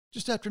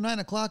Just after 9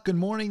 o'clock, good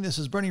morning. This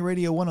is Bernie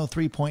Radio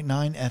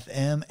 103.9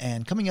 FM,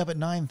 and coming up at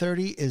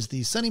 9:30 is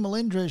the Sonny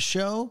Melendres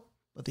Show,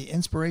 but the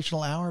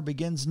inspirational hour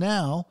begins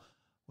now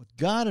with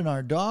God and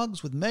Our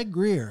Dogs with Meg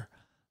Greer.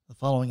 The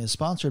following is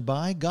sponsored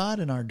by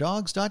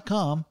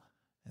GodandOurDogs.com,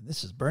 and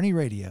this is Bernie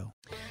Radio.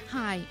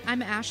 Hi,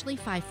 I'm Ashley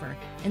Pfeiffer,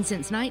 and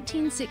since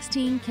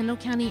 1916, Kendall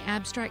County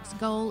Abstract's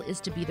goal is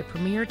to be the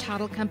premier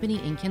title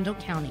company in Kendall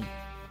County.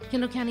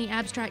 Kendall County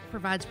Abstract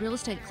provides real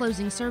estate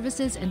closing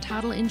services and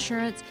title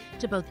insurance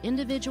to both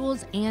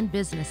individuals and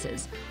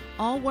businesses.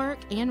 All work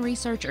and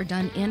research are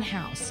done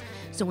in-house.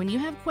 So when you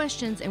have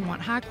questions and want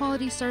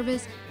high-quality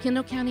service,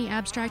 Kendall County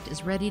Abstract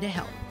is ready to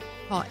help.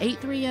 Call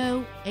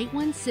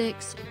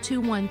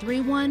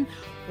 830-816-2131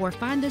 or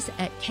find us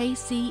at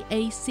kcac.net.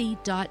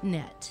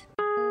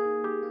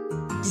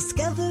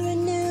 Discover a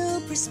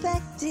new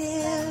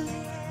perspective.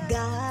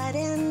 God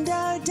and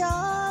Our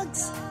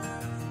Dogs.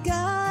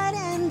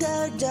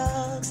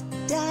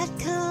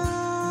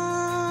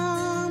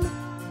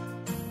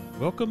 GodandOurDogs.com.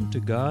 Welcome to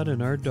God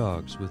and Our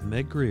Dogs with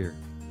Meg Greer.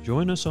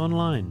 Join us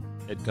online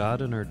at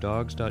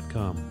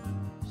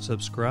GodandOurDogs.com.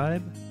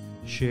 Subscribe,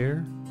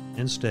 share,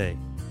 and stay.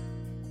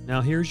 Now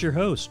here's your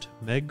host,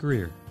 Meg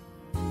Greer.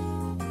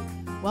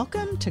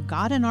 Welcome to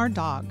God and Our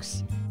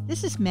Dogs.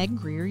 This is Meg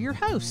Greer, your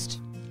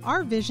host.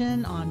 Our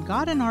vision on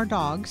God and Our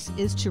Dogs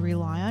is to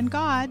rely on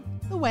God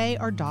the way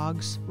our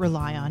dogs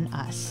rely on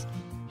us.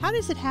 How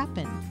does it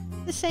happen?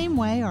 The same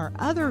way our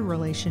other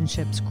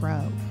relationships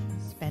grow.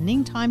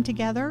 Spending time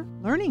together,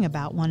 learning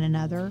about one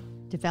another,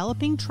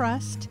 developing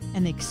trust,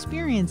 and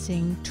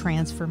experiencing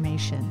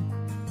transformation.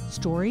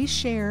 Stories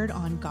shared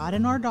on God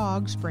and Our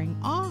Dogs bring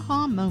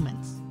aha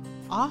moments.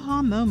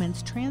 Aha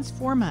moments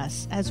transform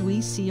us as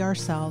we see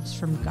ourselves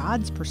from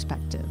God's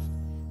perspective.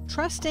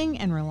 Trusting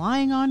and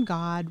relying on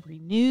God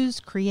renews,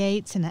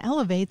 creates, and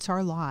elevates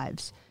our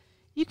lives.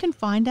 You can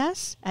find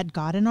us at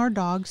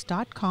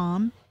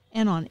GodandOurDogs.com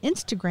and on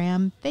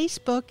Instagram,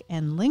 Facebook,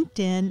 and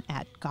LinkedIn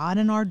at God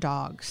and Our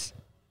Dogs.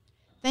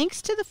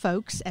 Thanks to the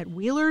folks at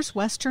Wheeler's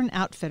Western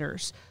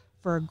Outfitters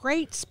for a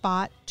great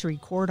spot to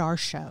record our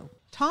show.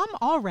 Tom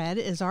Allred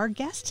is our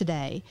guest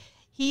today.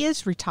 He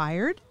is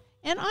retired,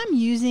 and I'm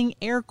using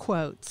air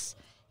quotes.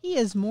 He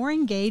is more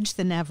engaged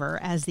than ever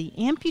as the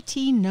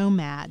amputee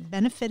nomad,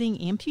 benefiting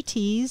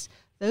amputees,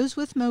 those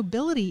with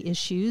mobility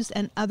issues,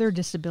 and other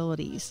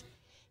disabilities.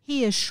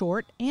 He is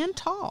short and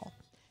tall,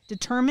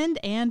 determined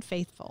and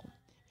faithful.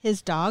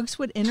 His dogs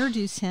would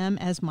introduce him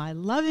as my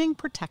loving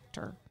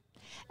protector.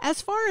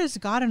 As far as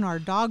God and Our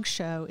Dog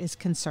show is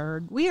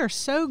concerned, we are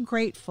so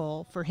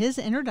grateful for his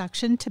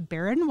introduction to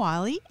Baron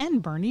Wiley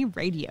and Bernie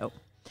Radio.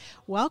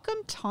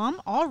 Welcome,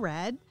 Tom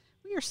Allred.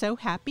 We are so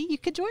happy you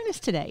could join us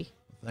today.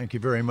 Thank you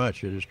very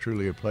much. It is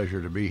truly a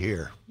pleasure to be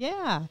here.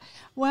 Yeah.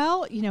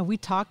 Well, we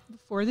talked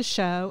before the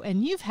show,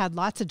 and you've had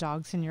lots of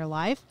dogs in your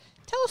life.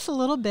 Tell us a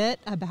little bit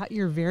about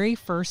your very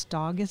first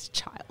dog as a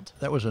child.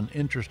 That was an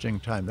interesting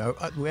time.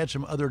 We had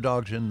some other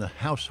dogs in the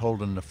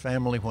household and the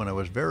family when I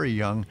was very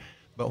young,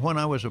 but when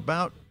I was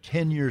about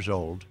 10 years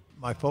old,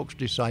 my folks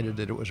decided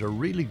that it was a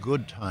really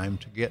good time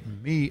to get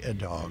me a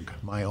dog,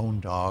 my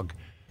own dog.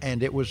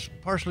 And it was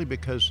partially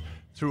because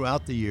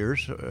throughout the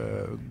years,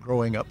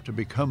 growing up to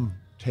become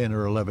 10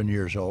 or 11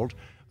 years old,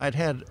 I'd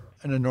had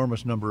an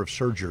enormous number of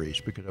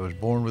surgeries because I was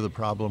born with a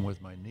problem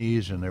with my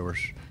knees, and there were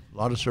a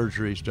lot of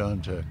surgeries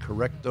done to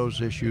correct those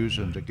issues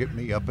and to get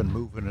me up and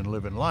moving and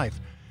living life.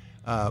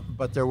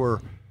 But there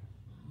were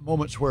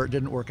moments where it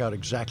didn't work out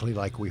exactly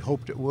like we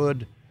hoped it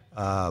would.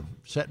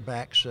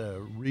 Setbacks,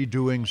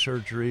 redoing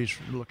surgeries,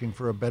 looking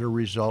for a better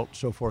result,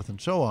 so forth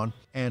and so on.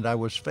 And I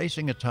was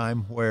facing a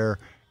time where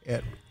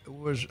it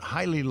was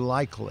highly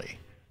likely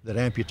that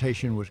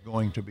amputation was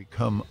going to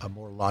become a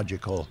more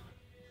logical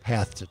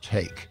path to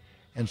take.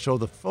 And so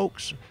the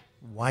folks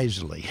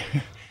wisely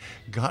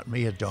got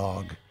me a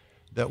dog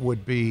that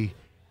would be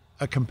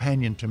a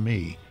companion to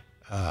me,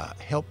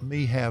 help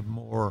me have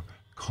more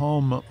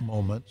calm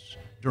moments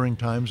during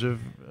times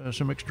of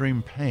some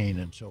extreme pain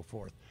and so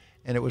forth.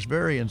 And it was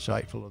very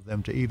insightful of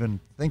them to even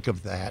think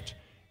of that.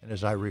 And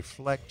as I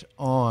reflect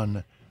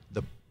on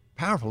the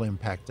powerful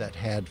impact that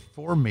had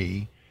for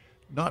me,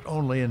 not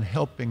only in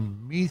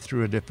helping me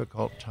through a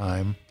difficult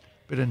time,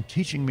 but in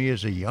teaching me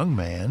as a young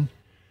man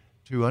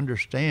to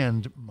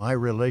understand my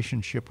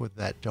relationship with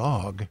that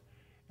dog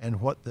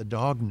and what the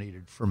dog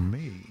needed from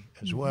me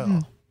as well.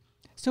 Mm-hmm.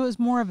 So it was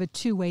more of a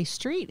two-way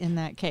street in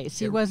that case.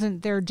 He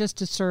wasn't there just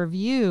to serve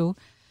you.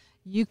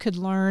 You could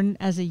learn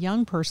as a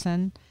young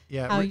person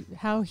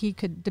how he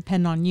could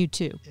depend on you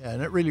too. Yeah,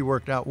 and it really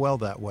worked out well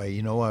that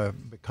way.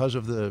 Because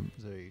of the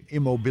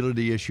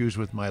immobility issues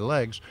with my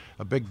legs,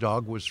 a big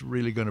dog was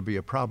really going to be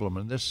a problem.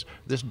 And this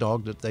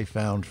dog that they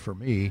found for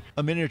me,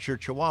 a miniature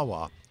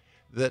Chihuahua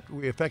that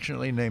we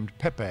affectionately named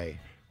Pepe,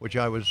 which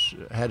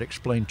had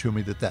explained to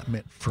me that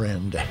meant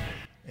friend.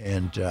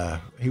 And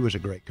he was a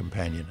great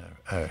companion.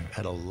 I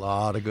had a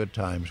lot of good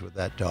times with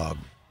that dog.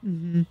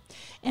 Mm-hmm.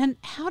 And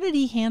how did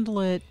he handle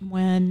it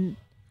when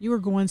you were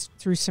going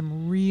through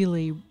some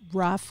really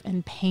rough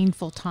and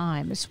painful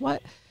times?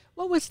 What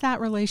was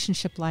that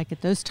relationship like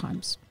at those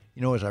times?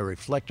 as I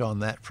reflect on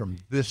that from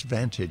this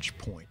vantage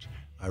point,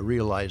 I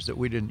realize that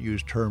we didn't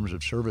use terms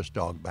of service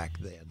dog back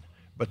then.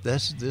 But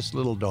this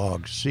little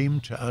dog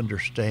seemed to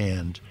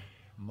understand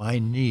my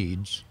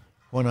needs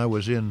when I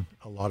was in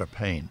a lot of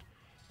pain.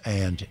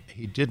 And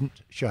he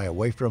didn't shy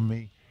away from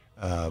me,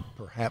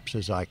 perhaps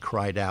as I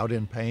cried out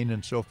in pain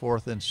and so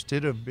forth.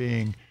 Instead of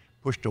being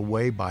pushed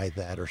away by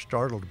that or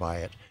startled by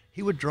it,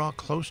 he would draw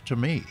close to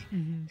me.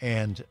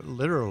 And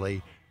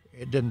literally,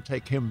 it didn't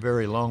take him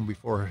very long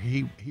before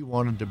he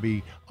wanted to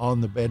be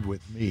on the bed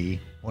with me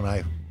when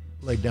I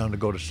laid down to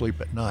go to sleep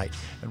at night,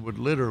 and would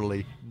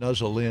literally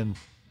nuzzle in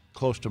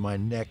close to my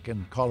neck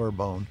and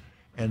collarbone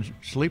and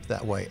sleep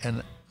that way.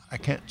 And I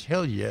can't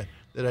tell you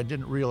that I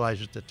didn't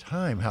realize at the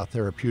time how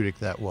therapeutic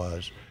that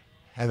was,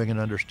 having an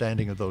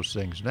understanding of those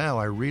things. Now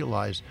I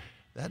realize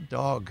that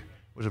dog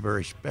was a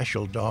very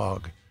special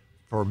dog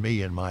for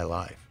me in my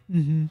life.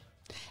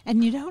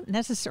 And you don't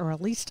necessarily, or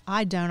at least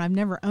I don't, I've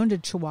never owned a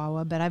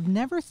Chihuahua, but I've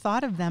never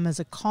thought of them as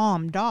a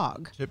calm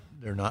dog.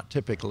 They're not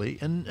typically,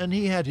 and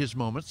he had his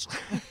moments.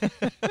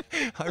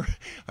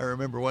 I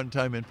remember one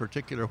time in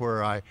particular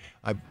where I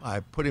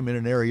put him in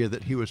an area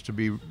that he was to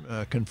be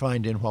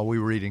confined in while we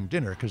were eating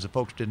dinner, because the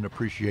folks didn't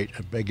appreciate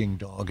a begging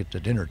dog at the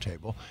dinner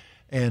table.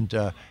 And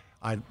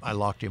I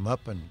locked him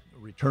up and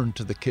returned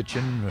to the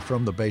kitchen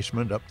from the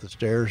basement up the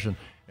stairs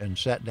and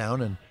sat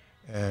down,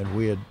 and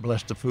we had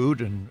blessed the food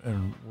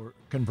and were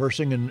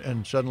conversing,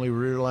 and suddenly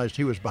realized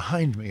he was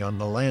behind me on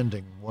the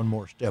landing, one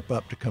more step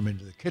up to come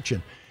into the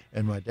kitchen.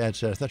 And my dad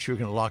said, "I thought you were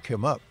going to lock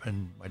him up."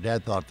 And my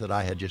dad thought that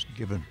I had just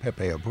given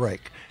Pepe a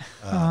break.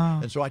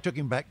 And so I took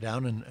him back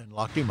down and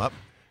locked him up,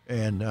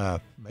 and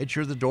made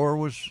sure the door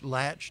was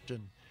latched.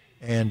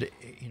 And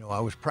I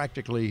was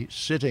practically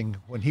sitting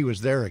when he was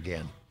there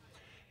again.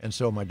 And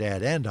so my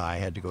dad and I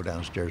had to go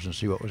downstairs and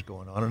see what was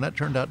going on. And that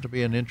turned out to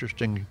be an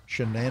interesting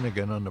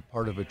shenanigan on the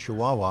part of a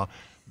Chihuahua,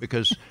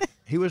 because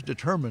he was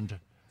determined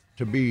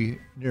to be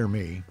near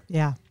me.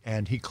 Yeah.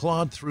 And he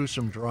clawed through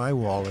some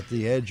drywall at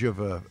the edge of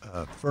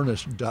a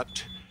furnace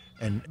duct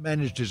and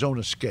managed his own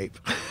escape.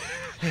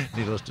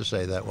 Needless to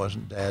say, that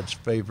wasn't Dad's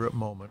favorite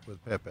moment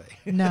with Pepe.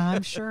 No,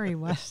 I'm sure he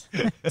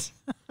wasn't.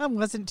 I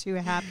wasn't too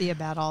happy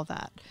about all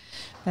that.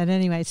 But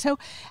anyway, so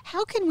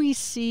how can we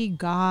see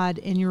God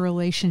in your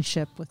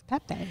relationship with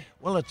Pepe?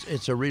 Well,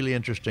 it's a really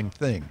interesting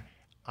thing.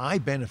 I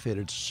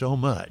benefited so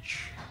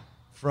much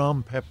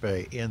from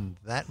Pepe in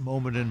that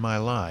moment in my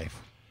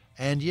life,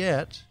 and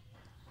yet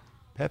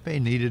Pepe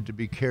needed to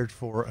be cared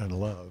for and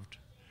loved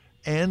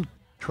and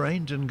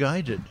trained and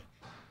guided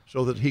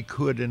so that he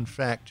could, in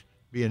fact,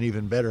 be an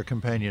even better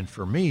companion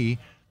for me,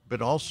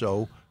 but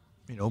also,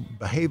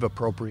 behave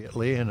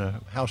appropriately in a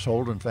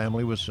household and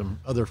family with some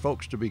other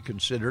folks to be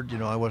considered.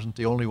 I wasn't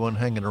the only one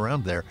hanging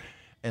around there.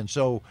 And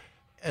so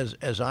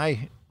as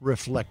I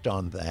reflect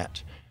on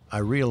that, I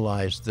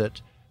realized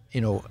that,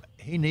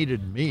 he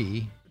needed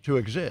me to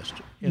exist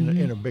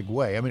in a big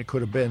way. I mean, it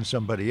could have been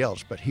somebody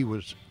else, but he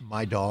was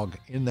my dog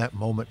in that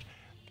moment.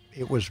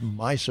 It was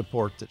my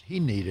support that he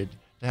needed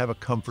to have a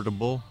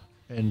comfortable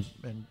and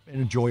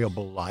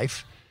enjoyable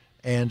life.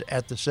 And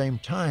at the same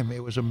time,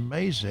 it was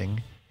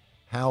amazing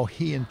how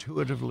he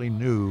intuitively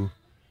knew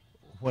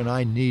when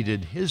I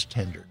needed his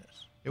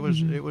tenderness. It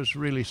was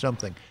really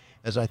something.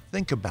 As I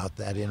think about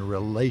that in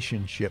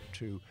relationship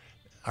to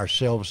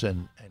ourselves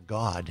and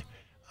God,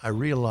 I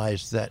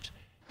realized that,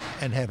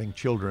 and having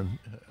children,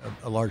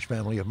 a large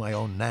family of my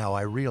own now,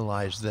 I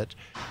realized that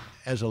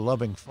as a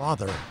loving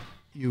father,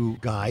 you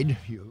guide,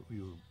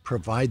 you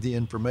provide the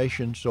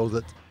information so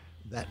that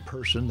that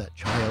person, that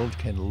child,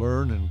 can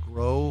learn and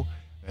grow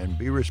and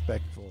be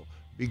respectful,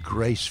 be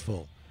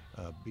graceful,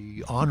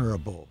 be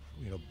honorable,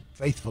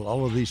 faithful,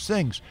 all of these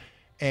things.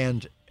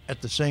 And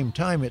at the same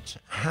time, it's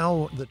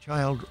how the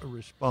child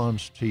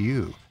responds to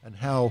you, and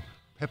how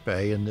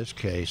Pepe, in this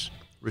case,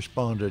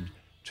 responded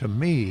to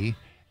me,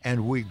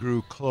 and we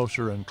grew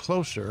closer and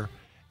closer.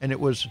 And it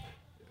was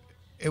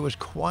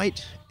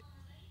quite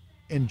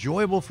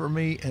enjoyable for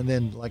me. And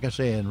then, like I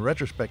say, in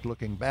retrospect,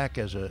 looking back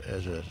as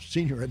a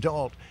senior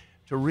adult,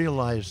 to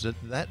realize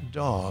that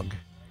dog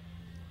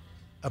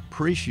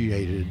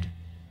appreciated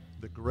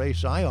the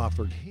grace I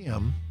offered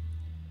him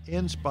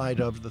in spite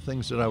of the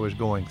things that I was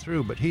going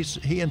through. But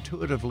he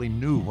intuitively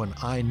knew when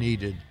I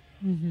needed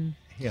him,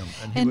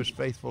 and he was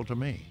faithful to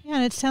me. Yeah,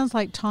 and it sounds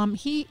like, Tom,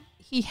 he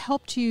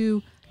helped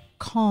you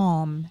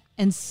calm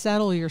and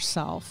settle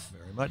yourself.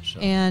 Very much so.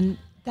 And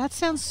that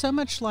sounds so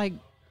much like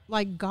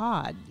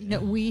God.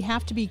 We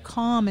have to be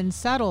calm and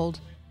settled,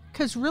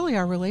 because really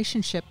our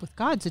relationship with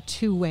God's a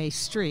two-way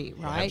street,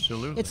 right?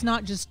 Absolutely. It's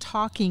not just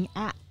talking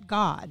at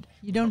God.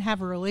 You don't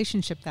have a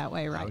relationship that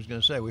way, right? I was going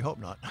to say, we hope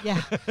not.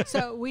 Yeah.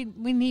 So we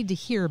need to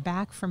hear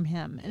back from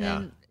him.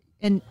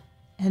 And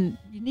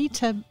you need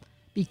to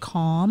be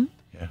calm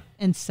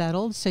and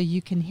settled so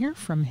you can hear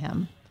from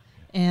him.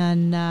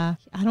 And I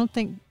don't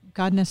think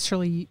God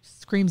necessarily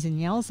screams and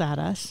yells at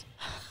us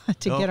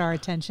to get our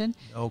attention.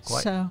 No,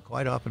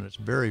 quite often it's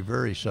very,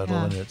 very subtle,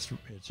 and it's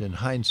in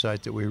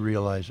hindsight that we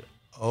realize,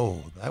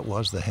 Oh, that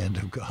was the hand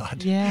of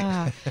God.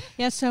 Yeah.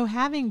 Yeah. So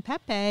having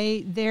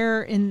Pepe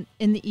there in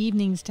the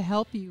evenings to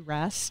help you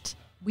rest,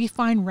 we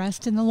find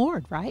rest in the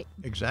Lord, right?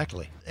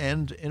 Exactly.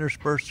 And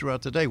interspersed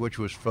throughout the day, which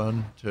was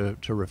fun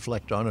to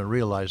reflect on and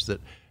realize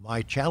that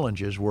my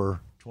challenges were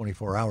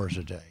 24 hours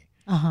a day.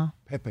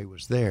 Pepe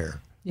was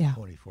there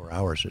 24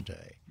 hours a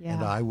day. Yeah.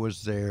 And I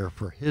was there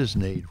for his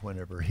need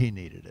whenever he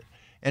needed it.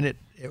 And it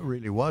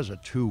really was a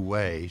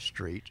two-way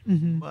street,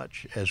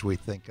 much as we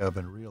think of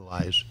and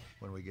realize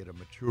when we get a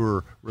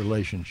mature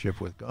relationship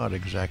with God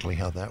exactly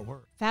how that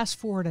works. Fast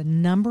forward a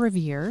number of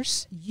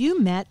years, you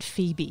met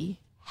Phoebe.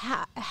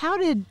 How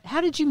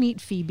did you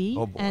meet Phoebe?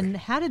 Oh, boy. And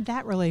how did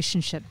that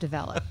relationship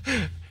develop?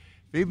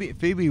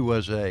 Phoebe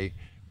was a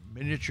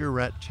miniature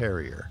rat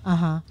terrier,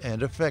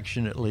 and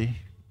affectionately,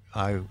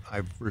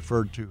 I've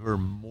referred to her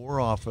more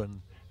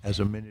often as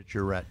a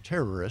miniature rat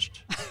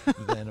terrorist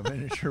than a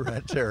miniature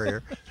rat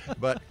terrier.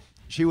 But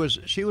she was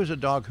a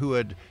dog who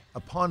had,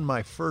 upon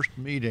my first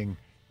meeting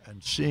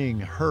and seeing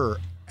her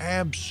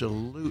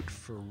absolute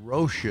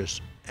ferocious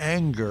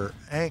anger,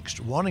 angst,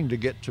 wanting to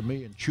get to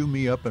me and chew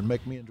me up and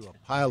make me into a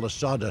pile of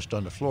sawdust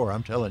on the floor,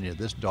 I'm telling you,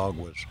 this dog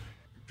was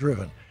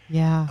driven.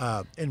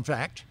 Yeah. In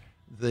fact,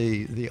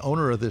 the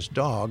owner of this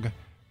dog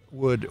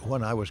would,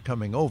 when I was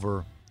coming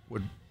over,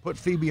 would put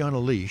Phoebe on a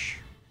leash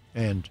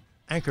and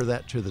anchor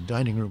that to the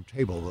dining room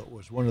table that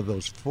was one of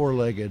those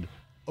four-legged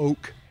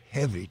oak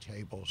heavy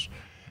tables.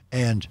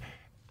 And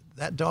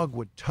that dog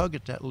would tug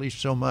at that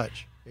leash so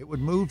much, it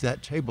would move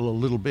that table a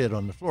little bit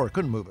on the floor. It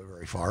couldn't move it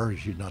very far.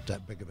 She's not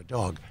that big of a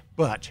dog.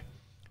 But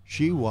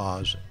she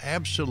was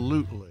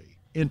absolutely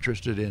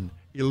interested in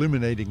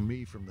eliminating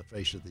me from the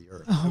face of the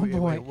earth. Oh,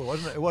 boy. It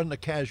wasn't a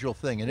casual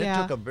thing. And it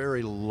took a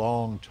very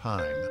long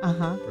time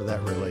for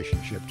that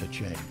relationship to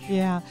change.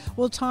 Yeah.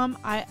 Well, Tom,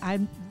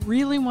 I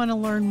really want to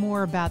learn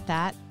more about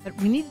that, but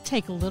we need to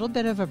take a little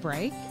bit of a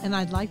break. And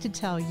I'd like to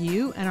tell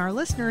you and our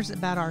listeners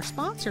about our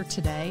sponsor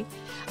today,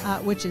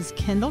 which is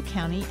Kendall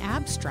County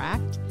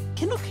Abstract.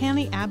 Kendall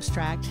County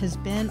Abstract has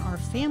been our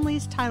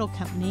family's title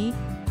company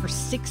for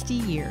 60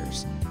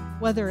 years.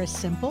 Whether a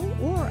simple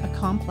or a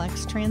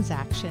complex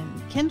transaction,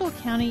 Kendall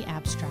County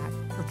Abstract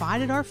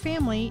provided our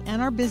family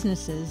and our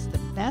businesses the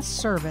best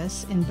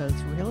service in both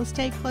real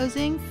estate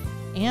closing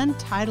and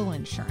title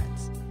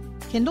insurance.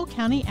 Kendall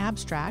County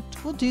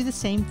Abstract will do the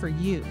same for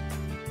you.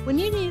 When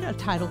you need a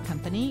title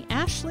company,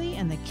 Ashley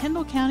and the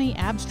Kendall County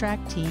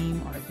Abstract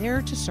team are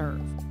there to serve.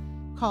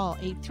 Call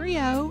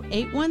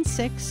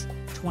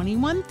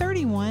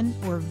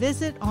 830-816-2131 or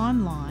visit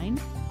online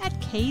at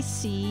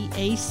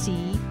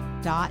kcac.net.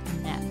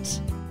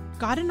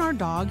 God and Our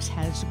Dogs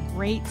has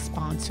great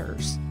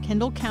sponsors: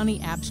 Kendall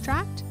County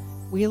Abstract,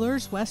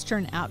 Wheeler's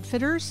Western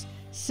Outfitters,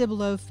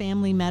 Cibolo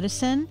Family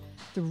Medicine,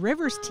 the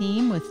Rivers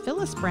team with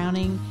Phyllis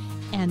Browning,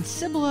 and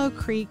Cibolo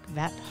Creek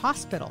Vet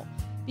Hospital.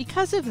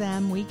 Because of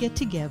them, we get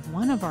to give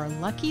one of our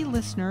lucky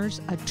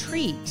listeners a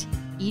treat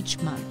each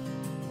month.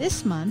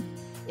 This month,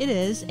 it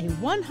is a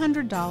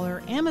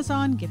 $100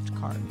 Amazon gift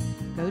card.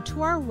 Go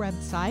to our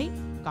website,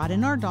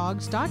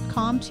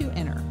 godindourdogs.com, to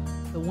enter.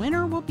 The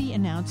winner will be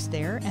announced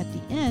there at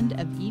the end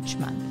of each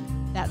month.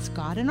 That's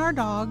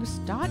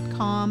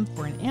godindourdogs.com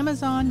for an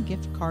Amazon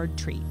gift card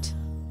treat.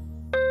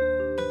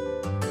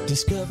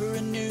 Discover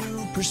a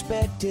new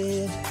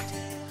perspective.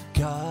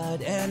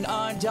 God and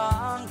Our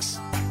Dogs.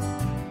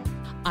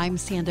 I'm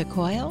Sandra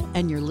Coyle,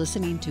 and you're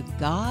listening to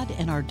God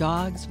and Our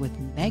Dogs with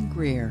Meg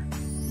Greer.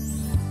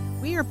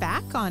 We are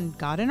back on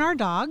God and Our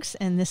Dogs,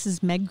 and this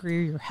is Meg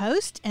Greer, your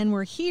host, and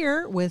we're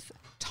here with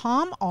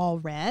Tom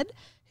Allred,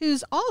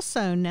 who's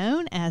also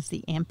known as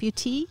the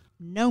Amputee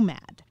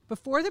Nomad.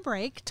 Before the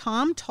break,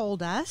 Tom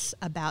told us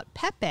about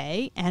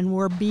Pepe, and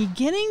we're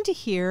beginning to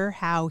hear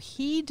how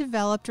he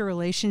developed a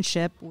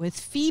relationship with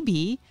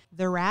Phoebe,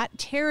 the rat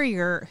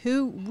terrier,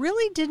 who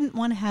really didn't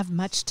want to have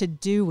much to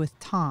do with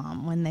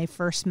Tom when they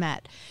first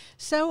met.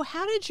 So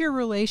how did your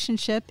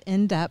relationship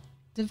end up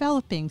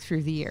developing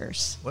through the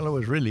years? Well, it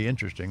was really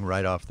interesting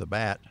right off the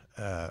bat.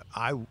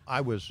 I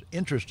was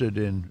interested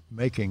in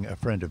making a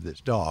friend of this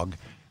dog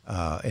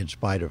in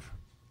spite of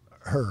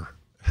her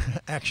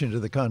action to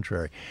the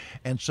contrary.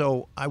 And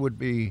so I would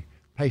be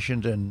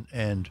patient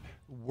and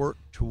work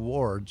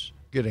towards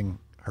getting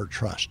her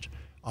trust.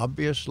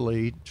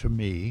 Obviously, to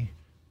me,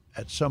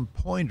 at some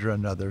point or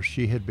another,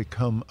 she had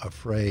become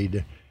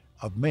afraid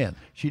of men.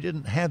 She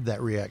didn't have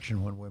that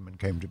reaction when women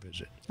came to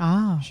visit.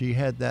 She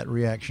had that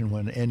reaction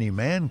when any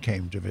man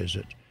came to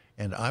visit.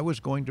 And I was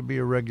going to be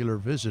a regular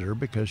visitor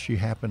because she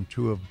happened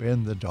to have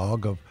been the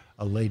dog of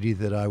a lady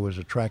that I was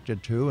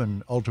attracted to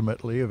and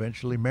ultimately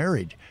eventually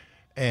married.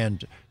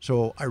 And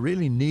so I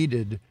really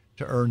needed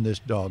to earn this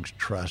dog's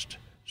trust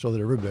so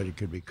that everybody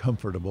could be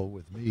comfortable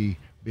with me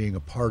being a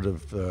part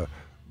of,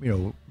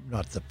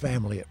 not the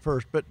family at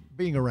first, but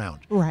being around.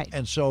 Right.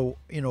 And so,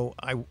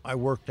 I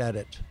worked at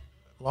it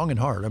long and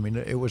hard. I mean,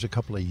 it was a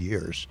couple of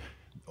years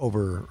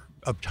over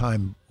a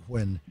time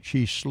when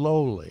she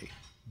slowly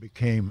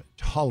became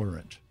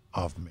tolerant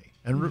of me.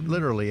 And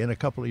literally, in a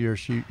couple of years,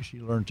 she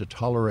learned to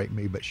tolerate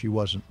me, but she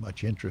wasn't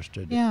much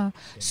interested in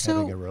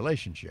having a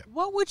relationship.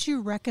 What would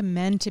you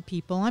recommend to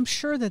people? I'm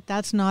sure that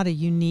that's not a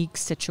unique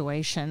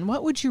situation.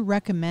 What would you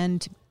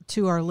recommend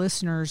to our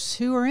listeners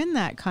who are in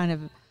that kind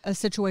of a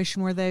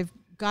situation where they've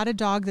got a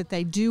dog that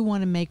they do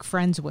want to make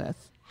friends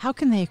with? How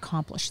can they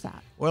accomplish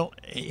that? Well,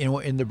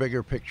 in the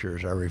bigger picture,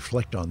 as I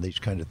reflect on these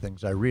kind of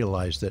things, I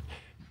realize that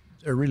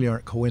there really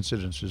aren't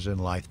coincidences in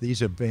life.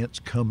 These events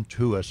come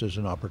to us as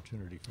an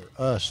opportunity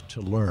for us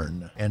to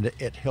learn, and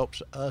it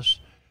helps us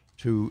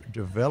to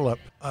develop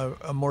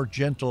a more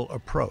gentle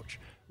approach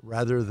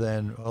rather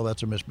than, oh,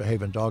 that's a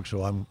misbehaving dog,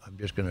 so I'm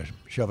just going to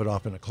shove it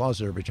off in a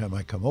closet every time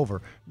I come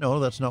over. No,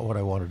 that's not what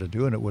I wanted to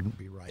do, and it wouldn't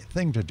be the right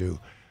thing to do.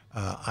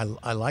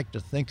 I like to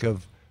think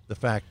of the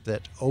fact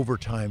that over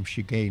time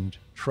she gained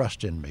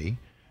trust in me.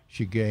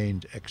 She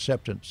gained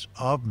acceptance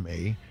of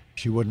me.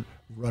 She wouldn't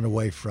run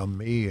away from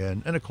me.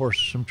 And of course,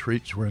 some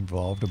treats were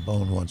involved, a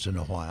bone once in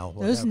a while.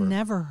 Whatever. Those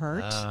never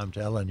hurt. I'm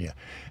telling you.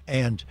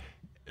 And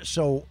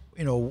so,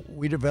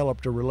 we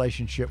developed a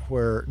relationship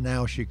where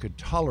now she could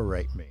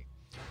tolerate me.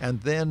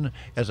 And then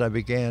as I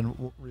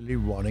began really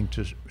wanting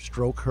to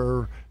stroke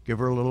her, give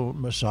her a little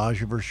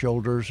massage of her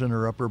shoulders and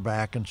her upper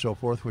back and so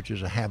forth, which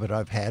is a habit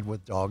I've had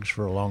with dogs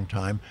for a long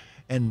time.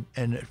 And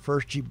at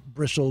first she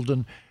bristled,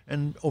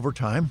 and over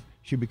time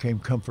she became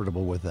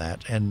comfortable with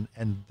that. And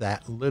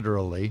that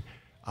literally,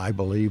 I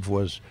believe,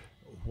 was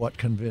what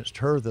convinced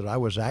her that I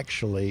was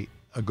actually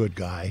a good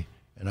guy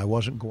and I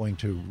wasn't going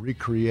to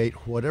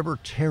recreate whatever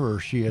terror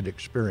she had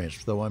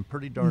experienced, though I'm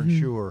pretty darn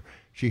sure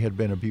she had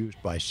been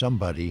abused by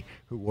somebody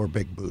who wore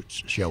big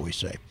boots, shall we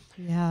say.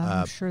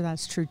 Yeah, I'm sure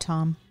that's true,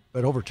 Tom.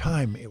 But over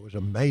time, it was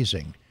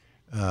amazing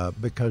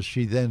because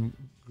she then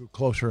grew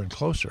closer and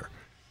closer.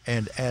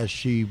 And as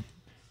she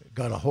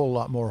got a whole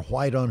lot more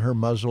white on her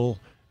muzzle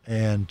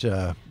and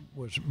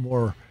was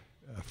more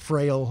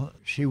frail,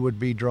 she would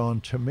be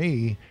drawn to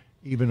me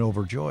even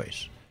over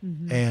Joyce.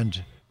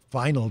 And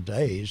final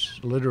days,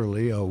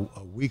 literally a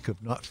week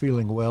of not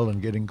feeling well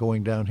and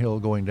going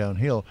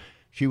downhill,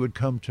 she would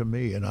come to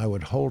me and I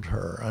would hold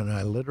her, and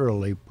I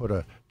literally put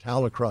a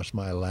towel across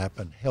my lap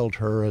and held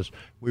her as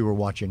we were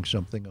watching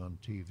something on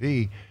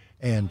TV.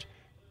 And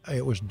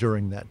it was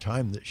during that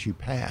time that she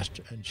passed,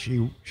 and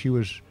she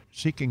was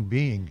seeking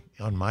being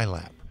on my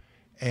lap.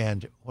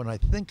 And when I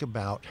think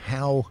about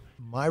how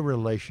my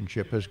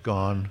relationship has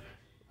gone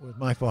with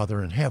my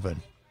Father in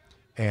heaven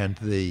and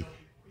the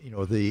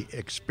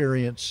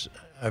experience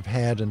I've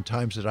had in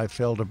times that I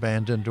felt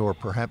abandoned or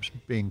perhaps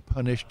being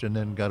punished and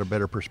then got a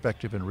better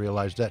perspective and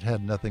realized that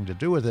had nothing to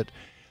do with it,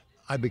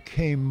 I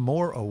became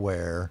more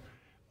aware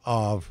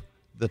of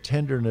the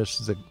tenderness,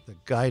 the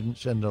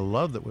guidance, and the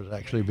love that was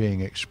actually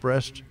being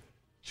expressed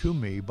to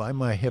me by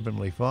my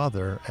Heavenly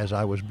Father as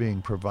I was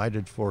being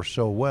provided for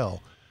so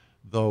well,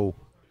 though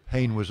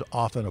pain was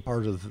often a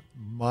part of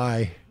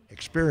my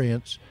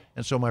experience,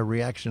 and so my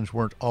reactions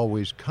weren't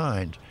always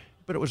kind.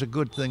 But it was a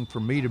good thing for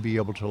me to be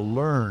able to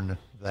learn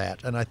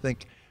that. And I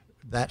think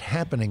that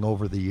happening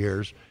over the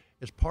years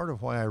is part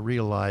of why I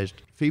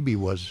realized Phoebe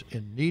was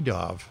in need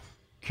of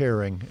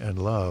caring and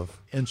love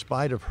in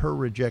spite of her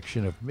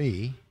rejection of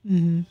me.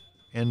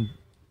 And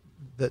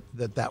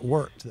that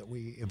worked, that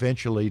we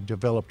eventually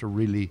developed a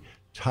really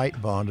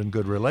tight bond and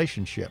good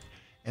relationship.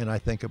 And I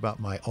think about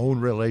my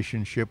own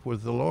relationship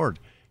with the Lord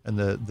and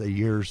the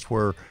years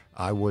where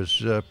I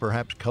was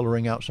perhaps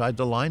coloring outside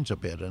the lines a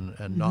bit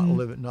and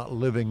not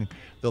living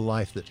the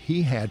life that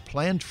He had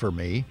planned for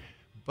me,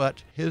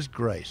 but His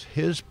grace,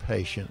 His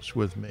patience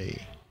with me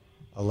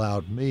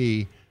allowed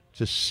me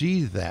to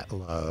see that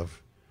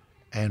love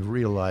and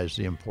realize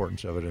the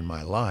importance of it in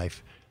my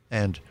life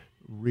and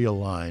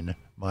realign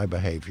my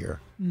behavior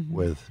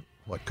with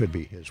what could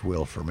be His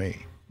will for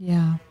me.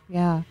 Yeah.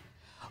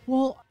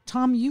 Well,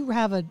 Tom, you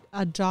have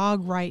a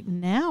dog right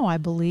now, I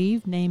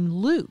believe, named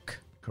Luke.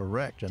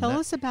 Correct. And Tell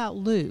us about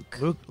Luke.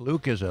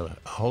 Luke is a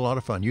whole lot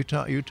of fun. You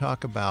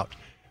talk about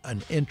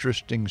an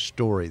interesting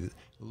story.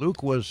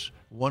 Luke was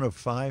one of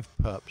 5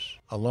 pups,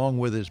 along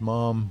with his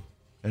mom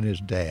and his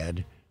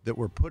dad, that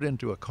were put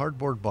into a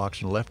cardboard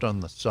box and left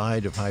on the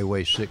side of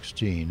Highway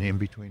 16 in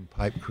between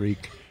Pipe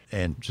Creek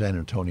and San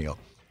Antonio.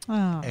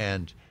 Oh.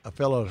 And a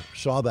fellow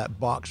saw that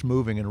box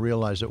moving and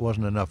realized there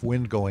wasn't enough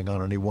wind going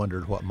on, and he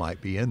wondered what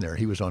might be in there.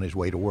 He was on his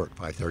way to work,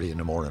 5:30 in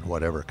the morning,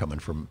 whatever, coming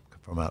from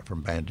out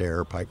from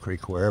Bandera, Pipe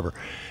Creek, wherever.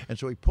 And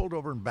so he pulled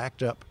over and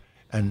backed up,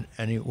 and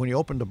when he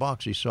opened the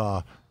box, he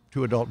saw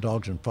 2 adult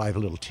dogs and 5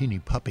 little teeny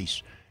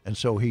puppies. And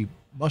so he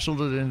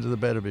muscled it into the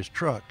bed of his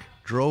truck,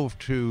 drove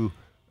to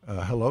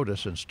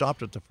Helotes, and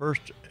stopped at the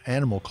first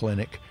animal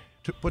clinic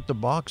to put the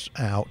box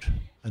out,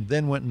 and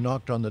then went and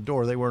knocked on the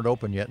door. They weren't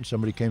open yet, and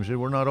somebody came and said,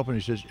 "We're not open." He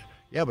says,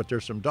 "Yeah, but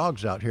there's some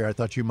dogs out here I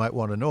thought you might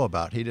want to know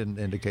about." He didn't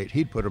indicate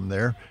he'd put them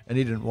there, and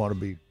he didn't want to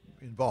be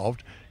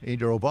involved. He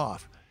drove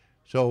off.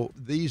 So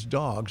these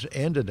dogs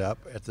ended up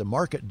at the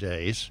market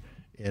days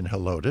in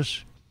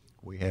Helotes,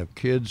 We have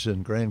kids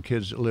and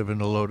grandkids that live in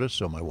Helotes,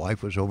 so my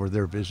wife was over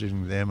there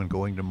visiting them and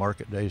going to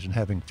market days and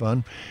having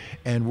fun.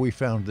 And we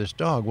found this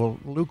dog. Well,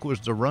 Luke was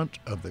the runt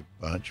of the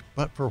bunch,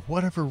 but for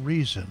whatever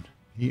reason,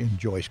 he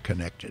enjoys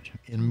Connected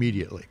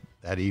immediately.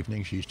 That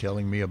evening, she's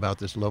telling me about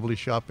this lovely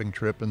shopping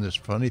trip and this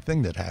funny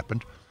thing that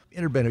happened.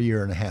 It had been a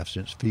year and a half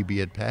since Phoebe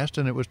had passed,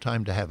 and it was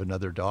time to have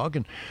another dog.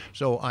 And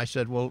so I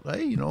said, well,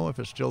 hey, if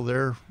it's still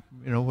there,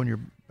 when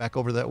you're back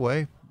over that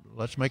way,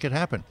 let's make it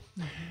happen.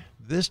 Mm-hmm.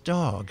 This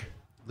dog,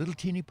 little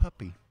teeny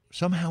puppy,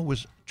 somehow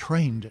was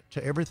trained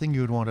to everything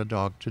you'd want a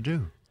dog to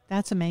do.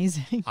 That's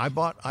amazing. I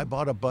bought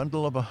a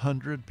bundle of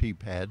 100 pee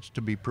pads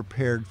to be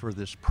prepared for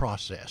this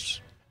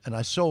process. And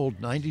I sold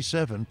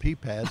 97 pee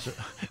pads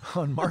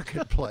on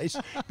Marketplace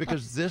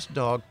because this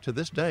dog, to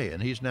this day,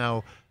 and he's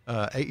now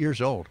 8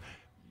 years old,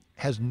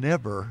 has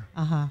never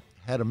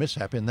had a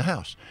mishap in the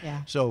house.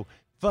 Yeah. So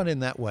fun in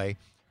that way.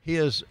 He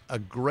is a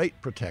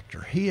great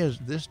protector. He is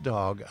this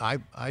dog.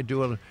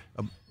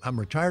 I'm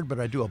retired, but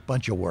I do a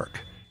bunch of work,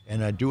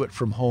 and I do it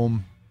from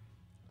home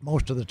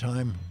most of the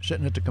time,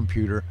 sitting at the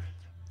computer.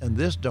 And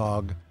this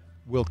dog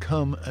will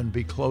come and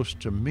be close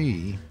to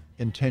me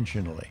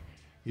intentionally.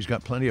 He's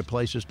got plenty of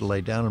places to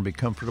lay down and be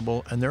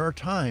comfortable. And there are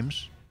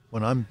times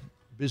when I'm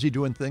busy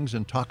doing things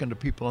and talking to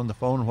people on the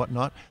phone and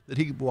whatnot that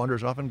he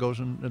wanders off and goes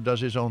and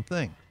does his own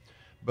thing.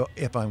 But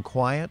if I'm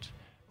quiet,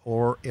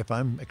 or if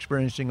I'm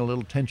experiencing a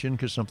little tension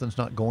because something's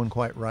not going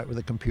quite right with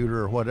the computer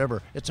or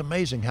whatever, it's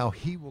amazing how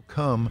he will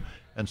come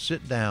and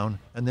sit down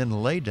and then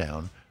lay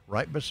down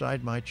right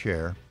beside my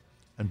chair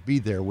and be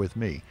there with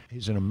me.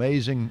 He's an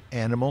amazing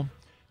animal.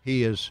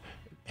 He is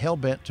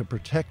hell-bent to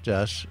protect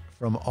us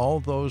from all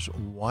those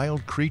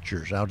wild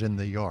creatures out in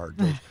the yard.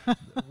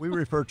 We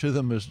refer to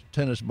them as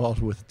tennis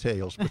balls with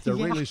tails, but they're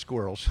really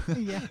squirrels.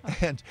 Yeah.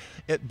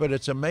 But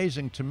it's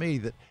amazing to me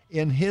that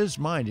in his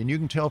mind, and you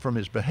can tell from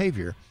his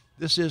behavior,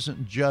 this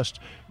isn't just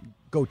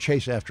go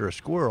chase after a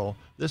squirrel.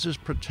 This is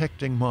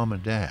protecting mom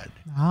and dad.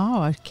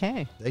 Oh,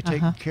 okay. They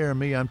take care of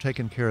me. I'm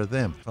taking care of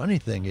them. Funny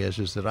thing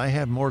is that I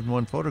have more than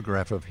one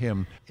photograph of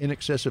him in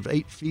excess of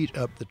 8 feet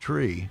up the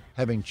tree,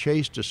 having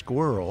chased a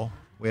squirrel.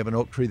 We have an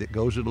oak tree that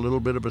goes at a little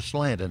bit of a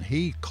slant, and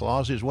he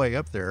claws his way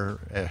up there.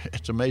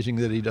 It's amazing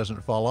that he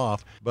doesn't fall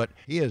off, but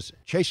he is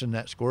chasing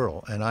that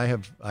squirrel, and I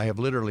have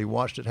literally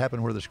watched it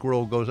happen where the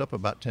squirrel goes up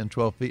about 10,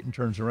 12 feet and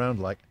turns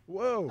around like,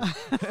 whoa.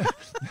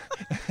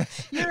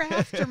 You're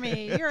after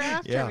me. You're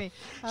after me.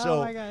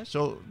 Oh, my gosh.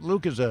 So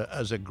Luke is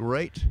a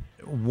great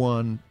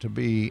one to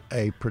be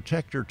a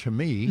protector to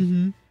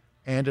me,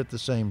 and at the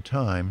same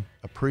time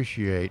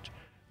appreciate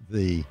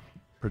the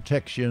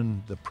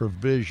protection, the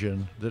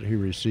provision that he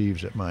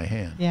receives at my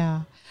hand.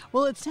 Yeah.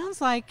 Well, it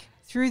sounds like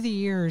through the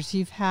years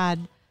you've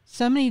had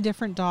so many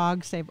different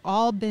dogs. They've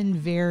all been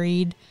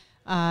varied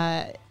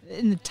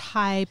in the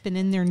type and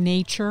in their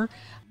nature.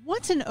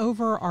 What's an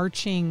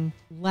overarching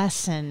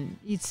lesson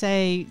you'd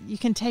say you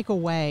can take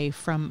away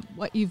from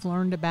what you've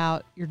learned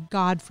about your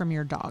God from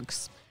your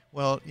dogs?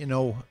 Well,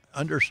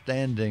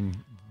 understanding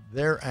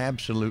their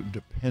absolute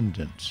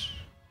dependence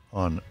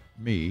on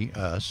me,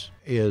 us,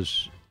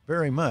 is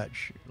very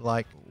much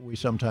like we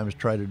sometimes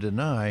try to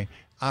deny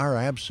our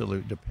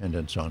absolute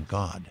dependence on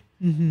God.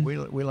 Mm-hmm.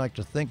 We like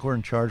to think we're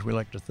in charge. We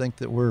like to think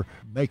that we're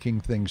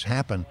making things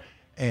happen.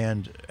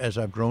 And as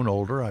I've grown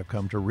older, I've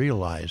come to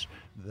realize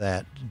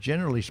that,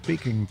 generally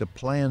speaking, the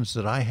plans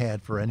that I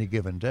had for any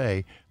given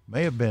day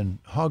may have been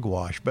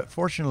hogwash, but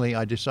fortunately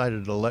I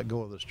decided to let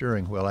go of the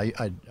steering wheel.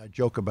 I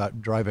joke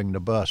about driving the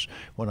bus.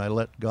 When I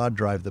let God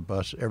drive the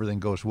bus, everything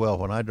goes well.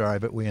 When I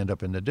drive it, we end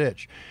up in the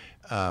ditch.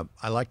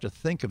 I like to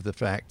think of the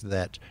fact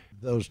that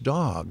those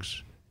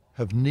dogs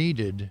have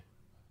needed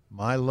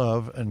my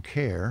love and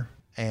care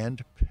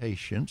and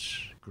patience,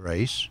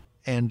 grace,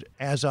 and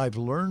as I've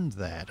learned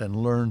that and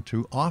learned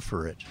to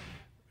offer it,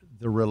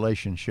 the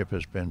relationship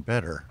has been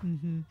better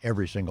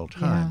every single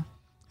time.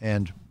 Yeah.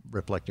 And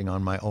reflecting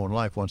on my own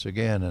life once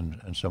again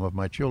and some of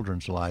my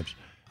children's lives,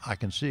 I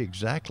can see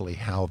exactly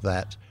how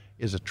that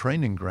is a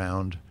training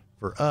ground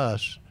for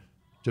us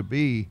to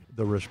be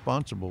the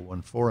responsible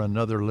one for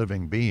another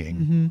living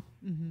being.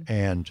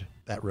 And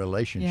that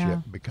relationship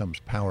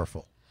becomes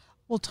powerful.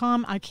 Well,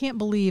 Tom, I can't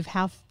believe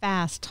how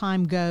fast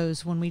time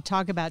goes when we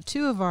talk about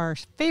two of our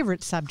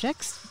favorite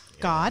subjects,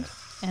 God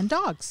and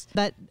dogs.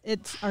 But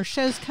our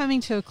show's coming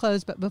to a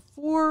close. But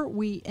before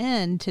we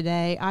end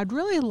today, I'd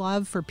really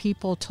love for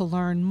people to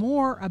learn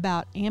more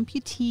about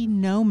Amputee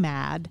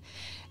Nomad.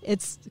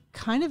 It's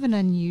kind of an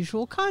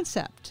unusual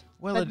concept,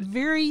 but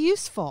very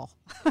useful.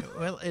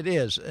 Well, it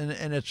is,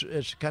 and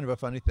it's kind of a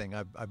funny thing.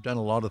 I've done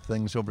a lot of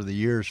things over the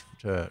years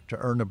to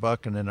earn a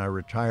buck, and then I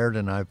retired,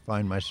 and I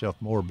find myself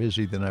more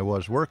busy than I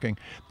was working.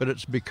 But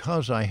it's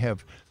because I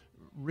have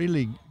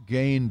really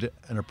gained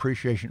an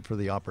appreciation for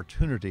the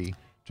opportunity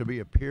to be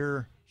a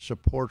peer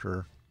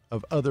supporter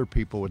of other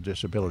people with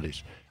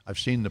disabilities. I've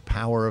seen the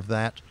power of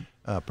that,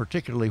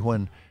 particularly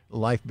when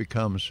life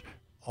becomes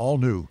all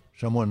new.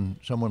 Someone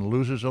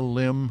loses a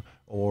limb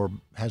or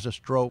has a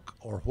stroke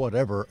or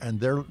whatever, and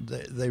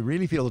they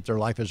really feel that their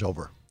life is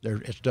over.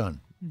 It's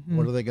done.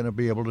 What are they going to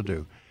be able to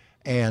do?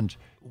 And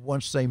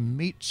once they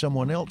meet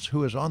someone else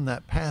who is on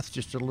that path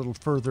just a little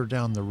further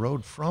down the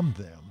road from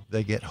them,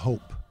 they get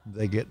hope.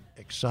 They get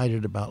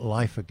excited about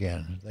life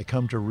again. They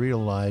come to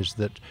realize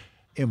that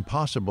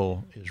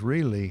impossible is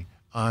really,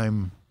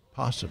 I'm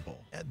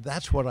possible.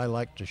 That's what I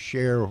like to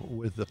share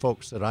with the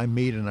folks that I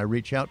meet and I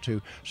reach out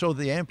to. So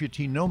the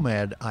amputee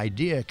nomad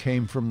idea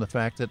came from the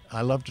fact that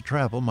I love to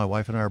travel. My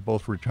wife and I are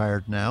both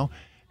retired now,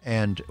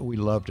 and we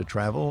love to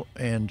travel,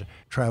 and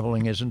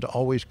traveling isn't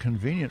always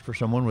convenient for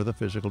someone with a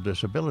physical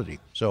disability.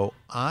 So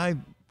I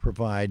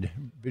provide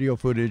video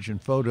footage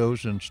and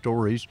photos and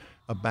stories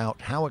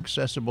about how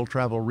accessible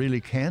travel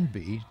really can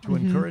be to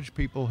encourage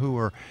people who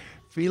are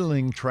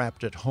feeling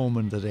trapped at home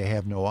and that they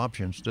have no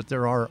options, that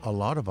there are a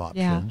lot of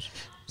options,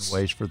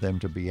 ways for them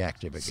to be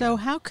active again. So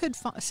how could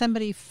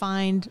somebody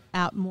find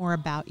out more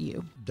about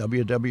you?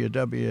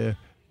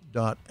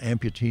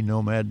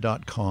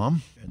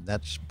 www.amputeenomad.com, and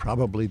that's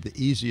probably the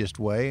easiest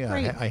way.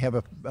 I have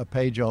a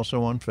page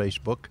also on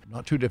Facebook.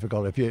 Not too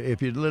difficult.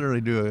 If you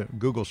literally do a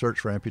Google search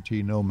for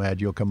Amputee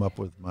Nomad, you'll come up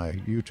with my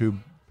YouTube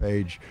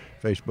page,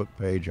 Facebook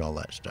page, all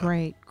that stuff.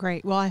 Great.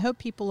 Well, I hope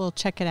people will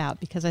check it out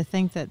because I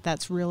think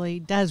that's really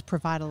does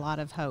provide a lot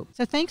of hope.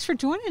 So thanks for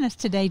joining us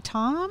today,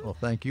 Tom. Well,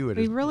 thank you.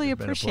 We really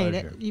appreciate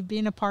it. You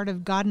being a part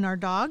of God and Our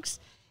Dogs.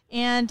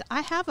 And I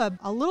have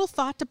a little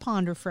thought to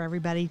ponder for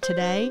everybody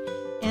today,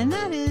 and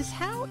that is,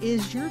 how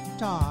is your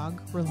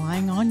dog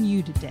relying on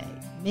you today?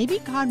 Maybe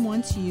God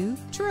wants you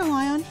to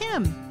rely on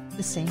him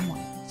the same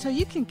way. So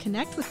you can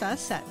connect with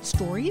us at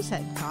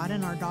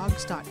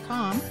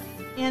stories@godandourdogs.com.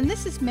 And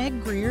this is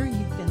Meg Greer.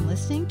 You've been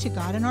listening to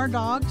God and Our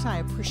Dogs. I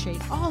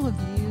appreciate all of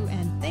you,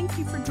 and thank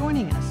you for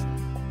joining us.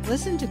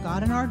 Listen to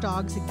God and Our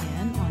Dogs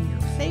again on your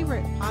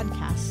favorite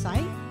podcast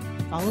site.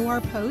 Follow our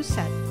posts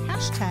at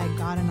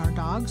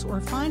 #GodandOurDogs,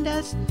 or find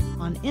us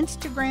on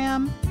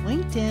Instagram,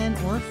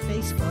 LinkedIn, or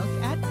Facebook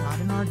at God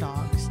and Our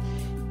Dogs.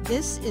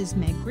 This is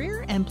Meg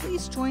Greer, and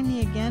please join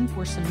me again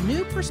for some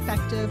new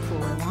perspective for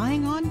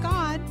relying on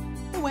God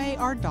the way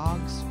our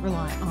dogs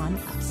rely on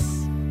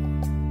us.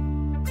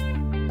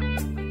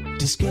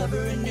 Discover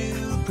a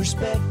new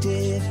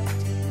perspective.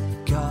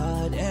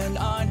 God and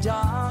Our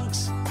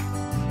Dogs.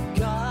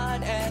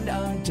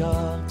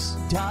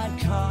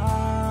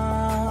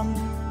 GodandOurDogs.com.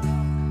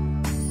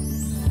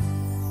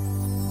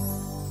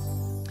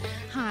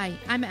 Hi,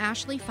 I'm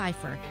Ashley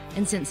Pfeiffer,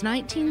 and since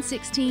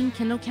 1916,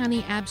 Kendall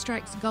County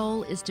Abstract's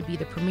goal is to be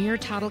the premier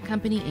title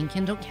company in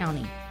Kendall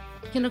County.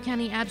 Kendall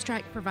County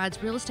Abstract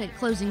provides real estate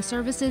closing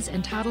services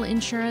and title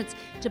insurance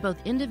to both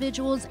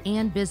individuals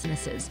and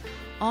businesses.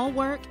 All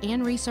work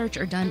and research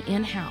are done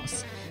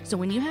in-house. So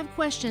when you have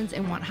questions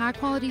and want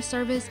high-quality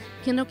service,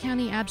 Kendall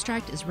County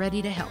Abstract is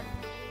ready to help.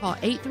 Call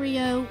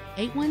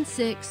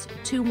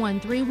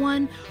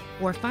 830-816-2131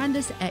 or find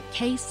us at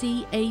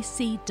kcac.net.